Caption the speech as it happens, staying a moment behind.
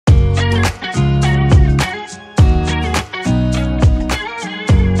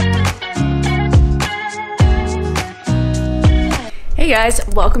guys,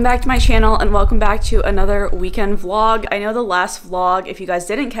 welcome back to my channel and welcome back to another weekend vlog. I know the last vlog, if you guys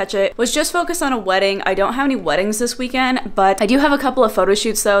didn't catch it, was just focused on a wedding. I don't have any weddings this weekend, but I do have a couple of photo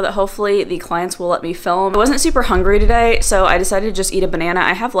shoots though that hopefully the clients will let me film. I wasn't super hungry today, so I decided to just eat a banana.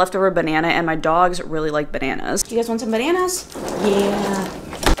 I have leftover banana and my dogs really like bananas. You guys want some bananas? Yeah.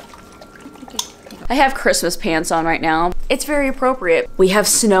 I have Christmas pants on right now. It's very appropriate. We have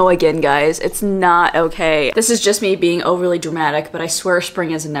snow again, guys. It's not okay. This is just me being overly dramatic, but I swear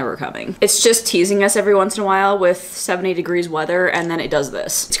spring is never coming. It's just teasing us every once in a while with 70 degrees weather, and then it does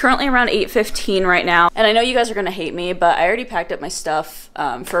this. It's currently around 8:15 right now, and I know you guys are gonna hate me, but I already packed up my stuff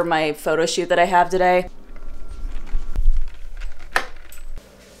for my photo shoot that I have today.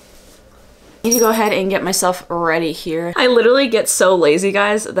 I need to go ahead and get myself ready here. I literally get so lazy,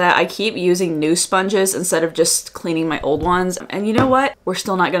 guys, that I keep using new sponges instead of just cleaning my old ones. And you know what? We're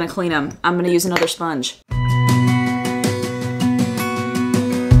still not gonna clean them. I'm gonna use another sponge.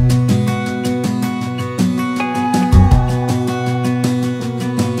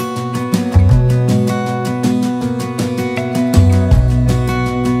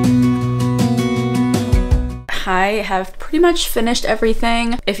 I have pretty much finished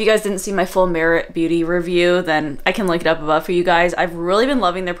everything. If you guys didn't see my full Merit Beauty review, then I can link it up above for you guys. I've really been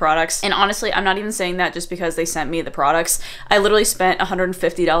loving their products, and honestly, I'm not even saying that just because they sent me the products. I literally spent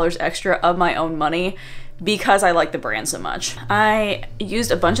 $150 extra of my own money because I like the brand so much. I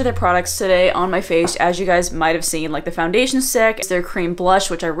used a bunch of their products today on my face, as you guys might have seen, like the foundation stick, their cream blush,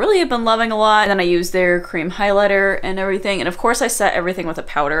 which I really have been loving a lot, and then I used their cream highlighter and everything, and of course I set everything with a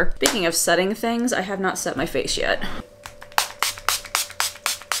powder. Speaking of setting things, I have not set my face yet.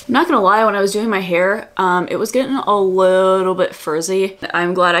 I'm not gonna lie, when I was doing my hair, it was getting a little bit frizzy.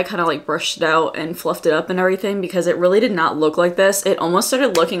 I'm glad I kind of like brushed it out and fluffed it up and everything because it really did not look like this. It almost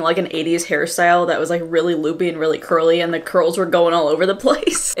started looking like an 80s hairstyle that was like really loopy and really curly, and the curls were going all over the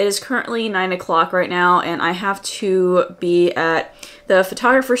place. It is currently 9 o'clock right now, and I have to be at the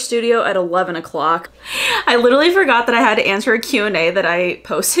photographer studio at 11 o'clock. I literally forgot that I had to answer a Q&A that I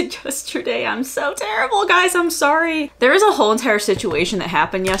posted yesterday. I'm so terrible, guys. I'm sorry. There is a whole entire situation that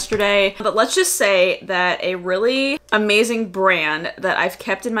happened yesterday, but let's just say that a really amazing brand that I've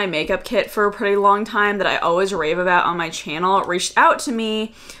kept in my makeup kit for a pretty long time that I always rave about on my channel reached out to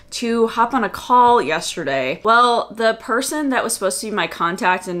me to hop on a call yesterday. Well, the person that was supposed to be my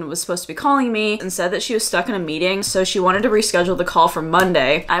contact and was supposed to be calling me and said that she was stuck in a meeting, so she wanted to reschedule the call for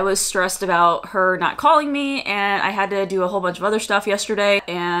Monday. I was stressed about her not calling me, and I had to do a whole bunch of other stuff yesterday,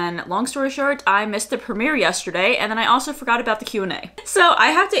 and long story short, I missed the premiere yesterday, and then I also forgot about the Q&A. So I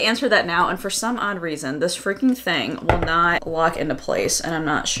have to answer that now, and for some odd reason, this freaking thing will not lock into place, and I'm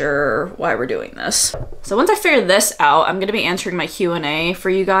not sure why we're doing this. So once I figure this out, I'm gonna be answering my Q&A for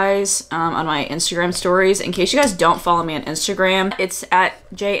you guys on my Instagram stories. In case you guys don't follow me on Instagram, it's at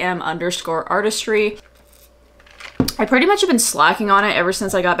JM_artistry. I pretty much have been slacking on it ever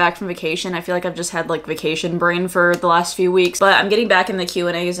since I got back from vacation. I feel like I've just had like vacation brain for the last few weeks, but I'm getting back in the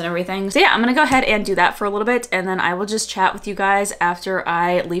Q&As and everything. So yeah, I'm gonna go ahead and do that for a little bit, and then I will just chat with you guys after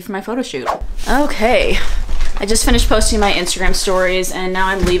I leave for my photo shoot. Okay. I just finished posting my Instagram stories and now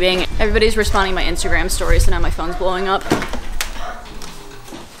I'm leaving. Everybody's responding to my Instagram stories, so now my phone's blowing up.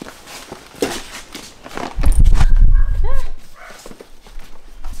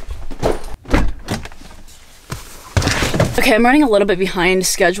 Okay, I'm running a little bit behind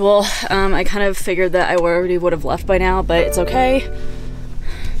schedule. I kind of figured that I already would have left by now, but it's okay.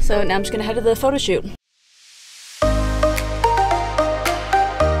 So now I'm just gonna head to the photo shoot.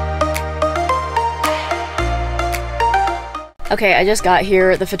 Okay, I just got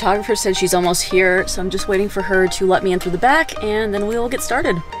here. The photographer said she's almost here, so I'm just waiting for her to let me in through the back, and then we'll get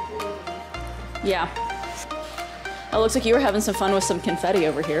started. Yeah. Oh, looks like you were having some fun with some confetti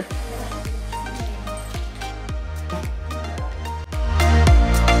over here.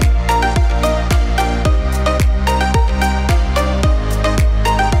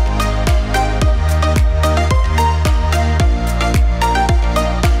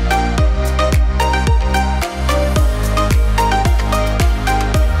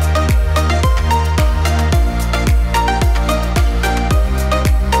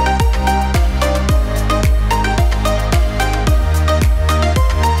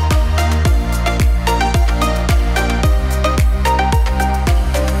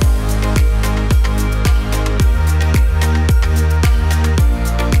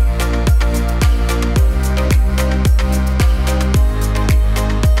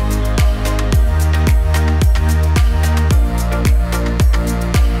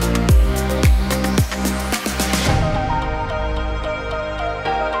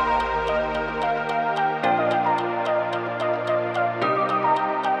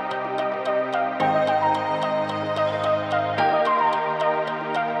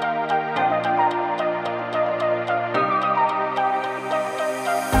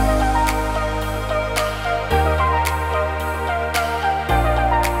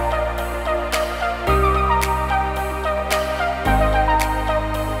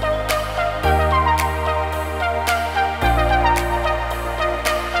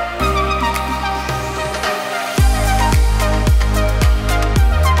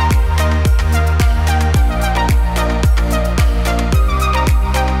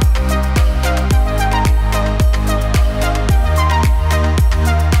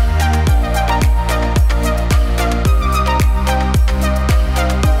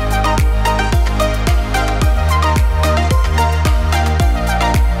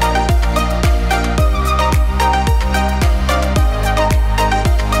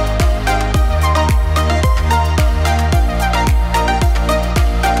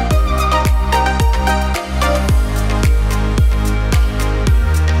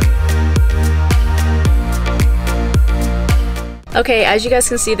 Okay, as you guys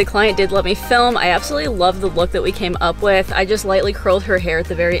can see, the client did let me film. I absolutely love the look that we came up with. I just lightly curled her hair at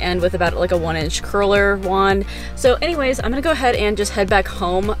the very end with about like a 1-inch curler wand. So anyways, I'm gonna go ahead and just head back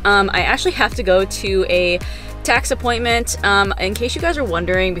home. I actually have to go to a tax appointment. In case you guys are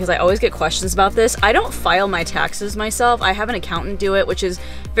wondering, because I always get questions about this, I don't file my taxes myself. I have an accountant do it, which is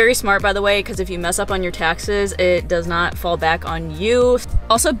very smart, by the way, because if you mess up on your taxes, it does not fall back on you.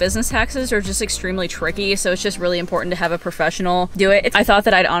 Also, business taxes are just extremely tricky, so it's just really important to have a professional do it. I thought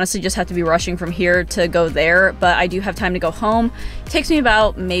that I'd honestly just have to be rushing from here to go there, but I do have time to go home. It takes me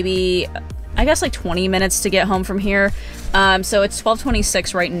about maybe, I guess, like 20 minutes to get home from here. So it's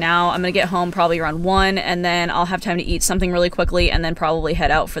 12:26 right now. I'm gonna get home probably around 1, and then I'll have time to eat something really quickly and then probably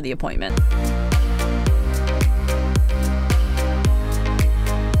head out for the appointment.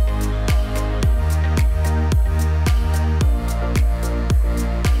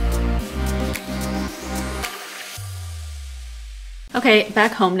 Okay,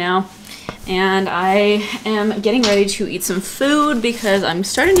 back home now. And I am getting ready to eat some food because I'm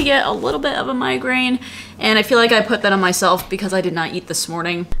starting to get a little bit of a migraine, and I feel like I put that on myself because I did not eat this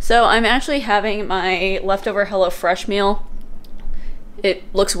morning. So I'm actually having my leftover HelloFresh meal. It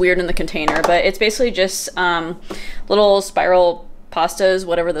looks weird in the container, but it's basically just little spiral pastas,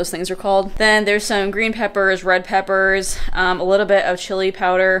 whatever those things are called. Then there's some green peppers, red peppers, a little bit of chili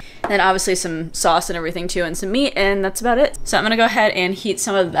powder, and obviously some sauce and everything too, and some meat, and that's about it. So I'm gonna go ahead and heat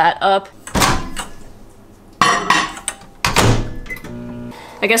some of that up.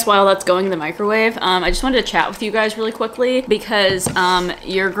 I guess while that's going in the microwave, I just wanted to chat with you guys really quickly because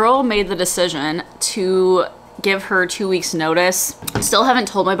your girl made the decision to give her 2 weeks notice. Still haven't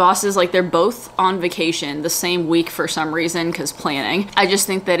told my bosses, like they're both on vacation the same week for some reason, because planning. I just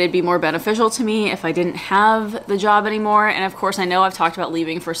think that it'd be more beneficial to me if I didn't have the job anymore. And of course, I know I've talked about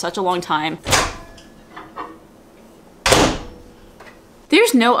leaving for such a long time.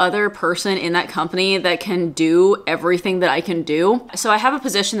 There's no other person in that company that can do everything that I can do. So I have a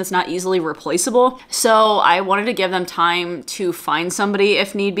position that's not easily replaceable. So I wanted to give them time to find somebody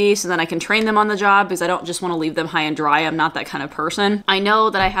if need be, so then I can train them on the job, because I don't just want to leave them high and dry. I'm not that kind of person. I know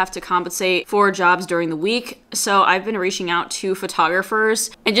that I have to compensate for jobs during the week. So I've been reaching out to photographers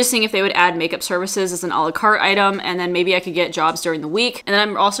and just seeing if they would add makeup services as an a la carte item, and then maybe I could get jobs during the week. And then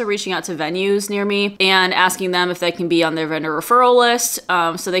I'm also reaching out to venues near me and asking them if they can be on their vendor referral list.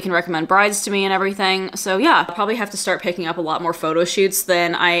 So they can recommend brides to me and everything. So yeah, I'll probably have to start picking up a lot more photo shoots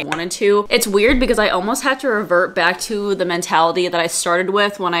than I wanted to. It's weird because I almost have to revert back to the mentality that I started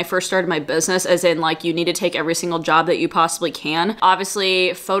with when I first started my business, as in like you need to take every single job that you possibly can.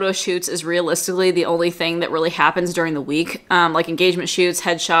 Obviously, photo shoots is realistically the only thing that really happens during the week, like engagement shoots,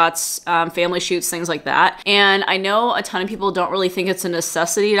 headshots, family shoots, things like that. And I know a ton of people don't really think it's a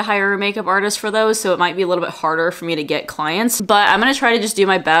necessity to hire a makeup artist for those, so it might be a little bit harder for me to get clients, but I'm gonna try to just do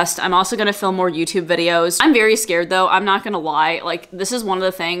my best. I'm also gonna film more YouTube videos. I'm very scared though, I'm not gonna lie. Like, this is one of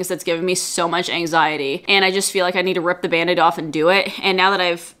the things that's given me so much anxiety, and I just feel like I need to rip the band-aid off and do it. And now that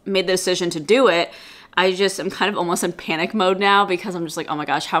I've made the decision to do it, I just am kind of almost in panic mode now, because I'm just like, oh my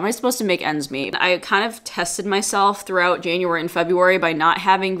gosh, how am I supposed to make ends meet? I kind of tested myself throughout January and February by not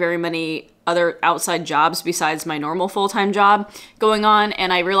having very many other outside jobs besides my normal full-time job going on,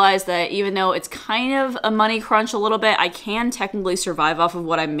 and I realized that even though it's kind of a money crunch a little bit, I can technically survive off of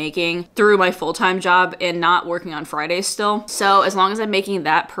what I'm making through my full-time job and not working on Fridays still. So as long as I'm making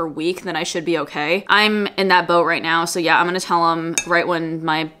that per week, then I should be okay. I'm in that boat right now, so yeah, I'm gonna tell them right when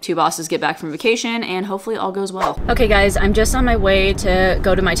my two bosses get back from vacation, and hopefully all goes well. Okay guys, I'm just on my way to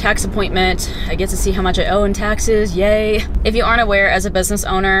go to my tax appointment. I get to see how much I owe in taxes, yay. If you aren't aware, as a business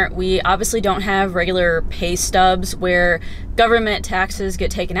owner, we obviously don't have regular pay stubs where government taxes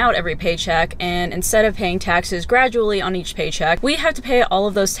get taken out every paycheck, and instead of paying taxes gradually on each paycheck, we have to pay all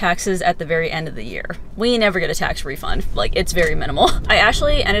of those taxes at the very end of the year. We never get a tax refund. Like, it's very minimal. I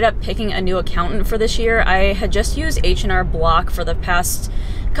actually ended up picking a new accountant for this year. I had just used H&R Block for the past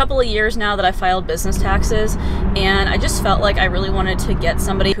couple of years now that I filed business taxes, and I just felt like I really wanted to get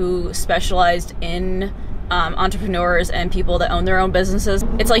somebody who specialized in entrepreneurs and people that own their own businesses.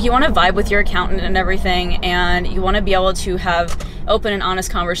 It's like you want to vibe with your accountant and everything, and you want to be able to have open and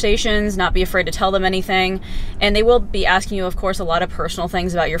honest conversations, not be afraid to tell them anything. And they will be asking you, of course, a lot of personal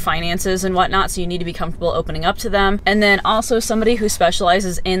things about your finances and whatnot, so you need to be comfortable opening up to them. And then also somebody who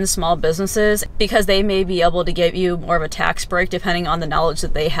specializes in small businesses, because they may be able to give you more of a tax break depending on the knowledge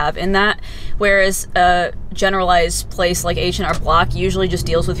that they have in that. Whereas a generalized place like H&R Block usually just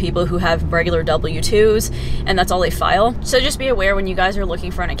deals with people who have regular W-2s, and that's all they file. So just be aware when you guys are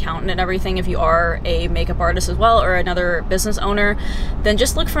looking for an accountant and everything, if you are a makeup artist as well or another business owner, owner, then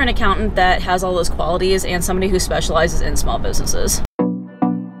just look for an accountant that has all those qualities and somebody who specializes in small businesses.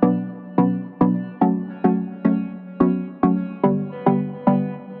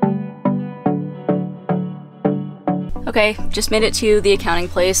 Okay, just made it to the accounting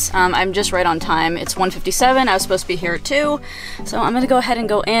place. I'm just right on time. It's 1:57. I was supposed to be here at 2, so I'm gonna go ahead and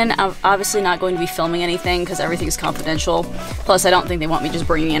go in. I'm obviously not going to be filming anything because everything's confidential. Plus, I don't think they want me just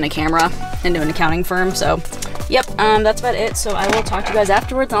bringing in a camera into an accounting firm. So, yep, that's about it. So I will talk to you guys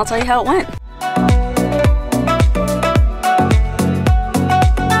afterwards, and I'll tell you how it went.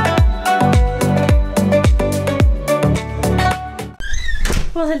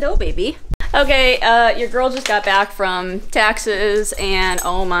 Well, hello, baby. Okay, your girl just got back from taxes, and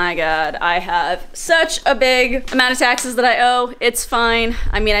oh my god, I have such a big amount of taxes that I owe. It's fine.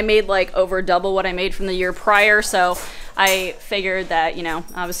 I mean, I made like over double what I made from the year prior, so I figured that, you know,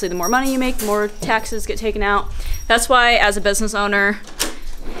 obviously the more money you make, the more taxes get taken out. That's why, as a business owner,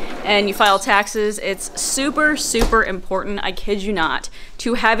 and you file taxes, it's super, super important, I kid you not,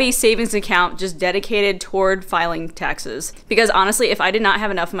 to have a savings account just dedicated toward filing taxes. Because honestly, if I did not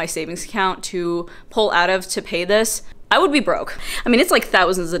have enough of my savings account to pull out of to pay this, I would be broke. I mean, it's like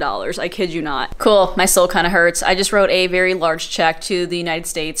thousands of dollars, I kid you not. Cool, my soul kind of hurts. I just wrote a very large check to the United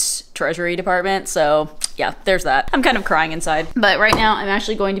States Treasury Department, so yeah, there's that. I'm kind of crying inside. But right now, I'm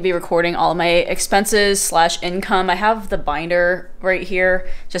actually going to be recording all my expenses / income. I have the binder right here,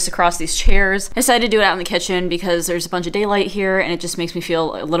 just across these chairs. I decided to do it out in the kitchen because there's a bunch of daylight here and it just makes me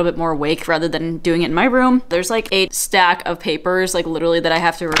feel a little bit more awake rather than doing it in my room. There's like a stack of papers, like literally, that I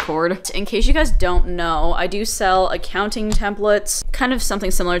have to record. In case you guys don't know, I do sell accounting templates, kind of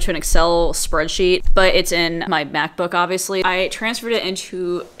something similar to an Excel spreadsheet, but it's in my MacBook, obviously. I transferred it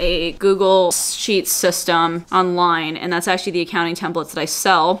into a Google Sheets system online, and that's actually the accounting templates that I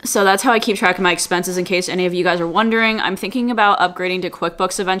sell. So that's how I keep track of my expenses, in case any of you guys are wondering. I'm thinking about upgrading to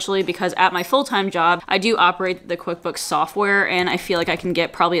QuickBooks eventually, because at my full-time job, I do operate the QuickBooks software, and I feel like I can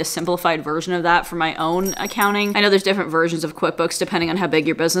get probably a simplified version of that for my own accounting. I know there's different versions of QuickBooks depending on how big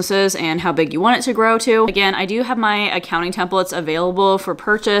your business is and how big you want it to grow to. Again, I do have my accounting templates available for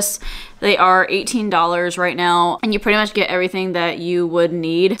purchase. They are $18 right now, and you pretty much get everything that you would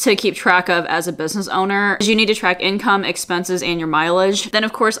need to keep track of as a business owner. You need to track income, expenses, and your mileage. Then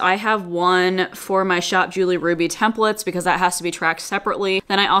of course I have one for my Shop Julie Ruby templates, because that has to be tracked separately.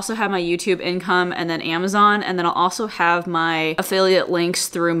 Then I also have my YouTube income, and then Amazon, and then I'll also have my affiliate links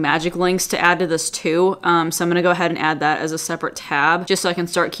through Magic Links to add to this too. So I'm gonna go ahead and add that as a separate tab, just so I can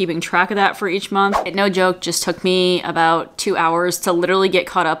start keeping track of that for each month. No joke, just took me about 2 hours to literally get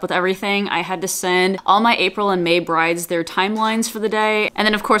caught up with everything. I had to send all my April and May brides their timelines for the day. And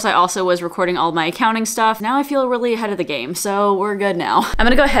then of course I also was recording all my accounting stuff. Now I feel really ahead of the game, so we're good now. I'm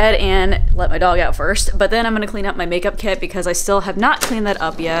gonna go ahead and let my dog out first, but then I'm gonna clean up my makeup kit because I still have not cleaned that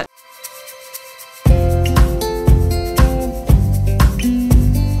up yet.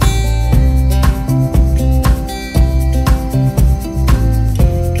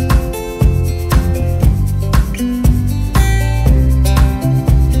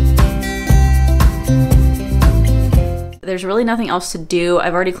 There's really nothing else to do.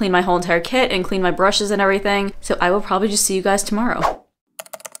 I've already cleaned my whole entire kit and cleaned my brushes and everything, so I will probably just see you guys tomorrow.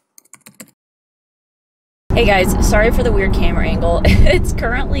 Hey guys, sorry for the weird camera angle. It's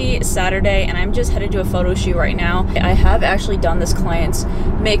currently Saturday and I'm just headed to a photo shoot right now. I have actually done this client's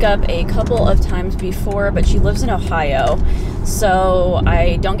makeup a couple of times before, but she lives in Ohio, so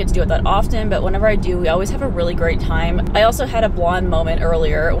I don't get to do it that often, but whenever I do, we always have a really great time. I also had a blonde moment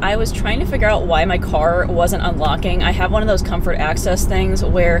earlier. I was trying to figure out why my car wasn't unlocking. I have one of those comfort access things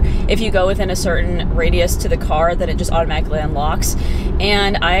where if you go within a certain radius to the car, then it just automatically unlocks,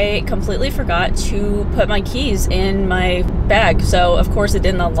 and I completely forgot to put my keys in my bag, so of course it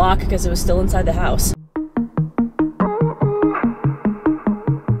didn't unlock because it was still inside the house.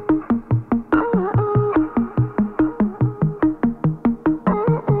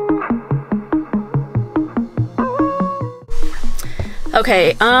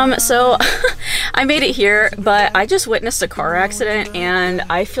 Okay, so I made it here, but I just witnessed a car accident and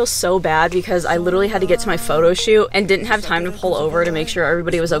I feel so bad because I literally had to get to my photo shoot and didn't have time to pull over to make sure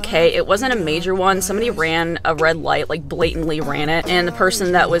everybody was okay. It wasn't a major one. Somebody ran a red light, like blatantly ran it, and the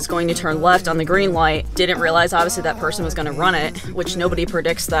person that was going to turn left on the green light didn't realize obviously that person was going to run it, which nobody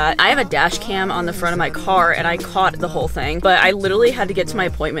predicts that. I have a dash cam on the front of my car and I caught the whole thing, but I literally had to get to my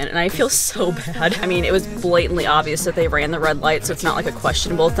appointment and I feel so bad. I mean, it was blatantly obvious that they ran the red light, so it's not like a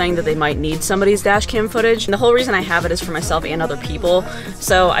questionable thing that they might need somebody's dash cam footage. And the whole reason I have it is for myself and other people,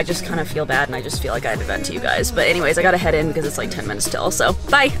 so I just kind of feel bad and I just feel like I had to vent to you guys. But anyways, I gotta head in because it's like 10 minutes till, so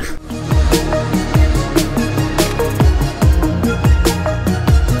bye!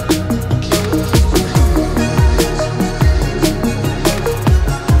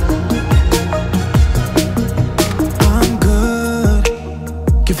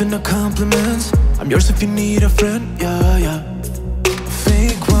 First if you need a friend, yeah, yeah.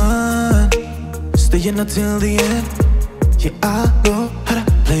 Fake one, staying until the end. Yeah, I know how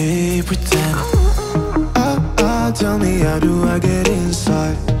to play pretend. Tell me, how do I get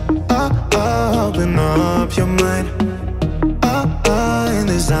inside? Open up your mind. In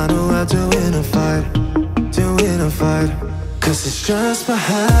this I know how to win a fight, to win a fight. Cause it's just my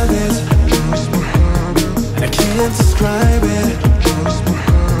habit, and I can't describe it.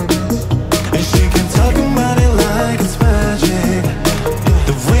 And she can talk about it like it's magic.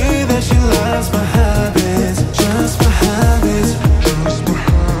 The way that she loves my habits, just my habits.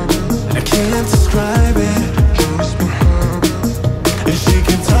 And I can't describe it. And she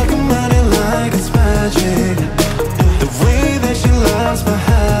can talk about it like it's magic. The way that she loves my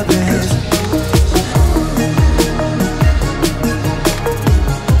habits.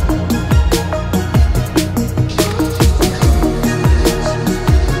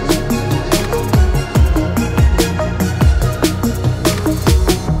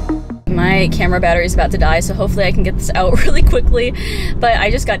 My camera battery is about to die, so hopefully I can get this out really quickly. But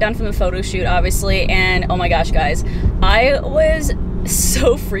I just got done from the photo shoot, obviously, and oh my gosh, guys, I was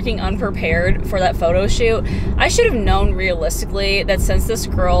so freaking unprepared for that photo shoot. I should have known realistically that since this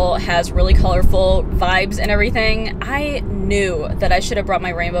girl has really colorful vibes and everything, I knew that I should have brought my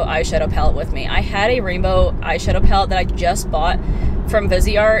rainbow eyeshadow palette with me. I had a rainbow eyeshadow palette that I just bought from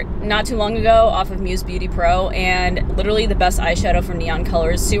Viseart not too long ago off of Muse Beauty Pro, and literally the best eyeshadow for neon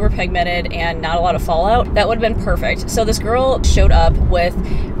colors, super pigmented and not a lot of fallout. That would have been perfect. So this girl showed up with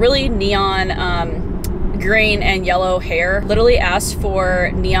really neon green and yellow hair, literally asked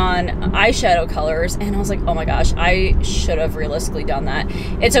for neon eyeshadow colors, and I was like, oh my gosh, I should have realistically done that.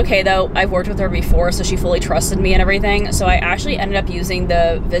 It's okay though, I've worked with her before, so she fully trusted me and everything. So I actually ended up using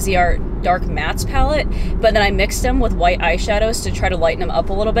the Viseart Dark Mattes palette, but then I mixed them with white eyeshadows to try to lighten them up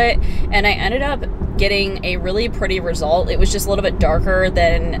a little bit, and I ended up getting a really pretty result. It was just a little bit darker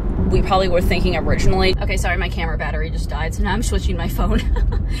than we probably were thinking originally. Okay, sorry, my camera battery just died, so now I'm switching my phone.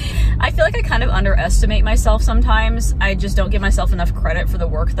 I feel like I kind of underestimate myself sometimes. I just don't give myself enough credit for the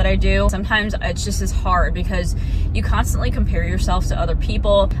work that I do. Sometimes it's just as hard because you constantly compare yourself to other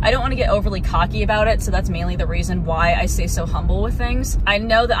people. I don't want to get overly cocky about it, so that's mainly the reason why I stay so humble with things. I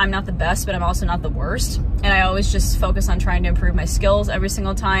know that I'm not the best, but I'm also not the worst, and I always just focus on trying to improve my skills every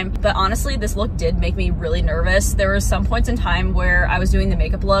single time. But honestly, this look did make me really nervous. There were some points in time where I was doing the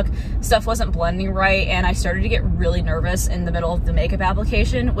makeup look, stuff wasn't blending right, and I started to get really nervous in the middle of the makeup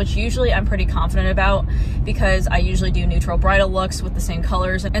application, which usually I'm pretty confident about because I usually do neutral bridal looks with the same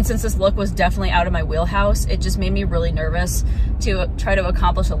colors. And since this look was definitely out of my wheelhouse, it just made me really nervous to try to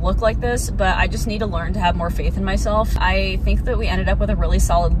accomplish a look like this. But I just need to learn to have more faith in myself. I think that we ended up with a really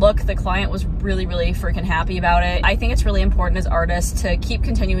solid look. The client was really freaking happy about it. I think it's really important as artists to keep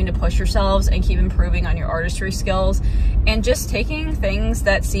continuing to push yourselves and keep improving on your artistry skills, and just taking things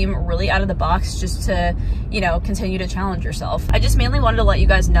that seem really out of the box just to, you know, continue to challenge yourself. I just mainly wanted to let you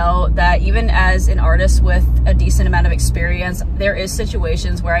guys know that even as an artist with a decent amount of experience, there is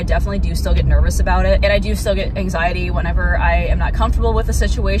situations where I definitely do still get nervous about it, and I do still get anxiety whenever I am not comfortable with a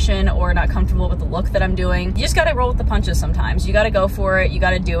situation or not comfortable with the look that I'm doing. You just gotta roll with the punches sometimes. You gotta go for it, you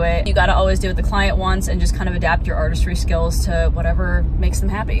gotta do it. You gotta always do what the client wants and just kind of adapt your artistry skills to whatever makes them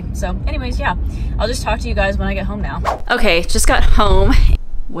happy. So anyways, yeah, I'll just talk to you guys when I get home now. Okay, just got home.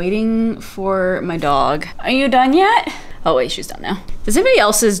 Waiting for my dog. Are you done yet? Oh wait, she's done now. Does anybody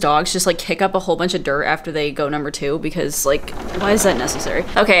else's dogs just like kick up a whole bunch of dirt after they go number 2? Because like, why is that necessary?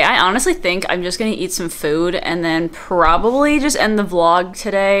 Okay, I honestly think I'm just gonna eat some food and then probably just end the vlog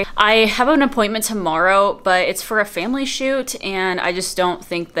today. I have an appointment tomorrow, but it's for a family shoot, and I just don't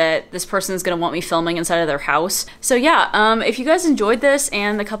think that this person is gonna want me filming inside of their house. So yeah, if you guys enjoyed this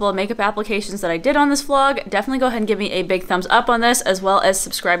and the couple of makeup applications that I did on this vlog, definitely go ahead and give me a big thumbs up on this, as well as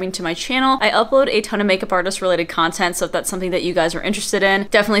subscribing to my channel. I upload a ton of makeup artist related content, so if that's something that you guys are interested in,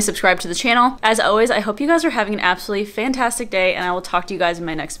 definitely subscribe to the channel. As always, I hope you guys are having an absolutely fantastic day, and I will talk to you guys in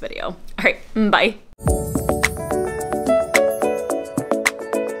my next video. All right, bye.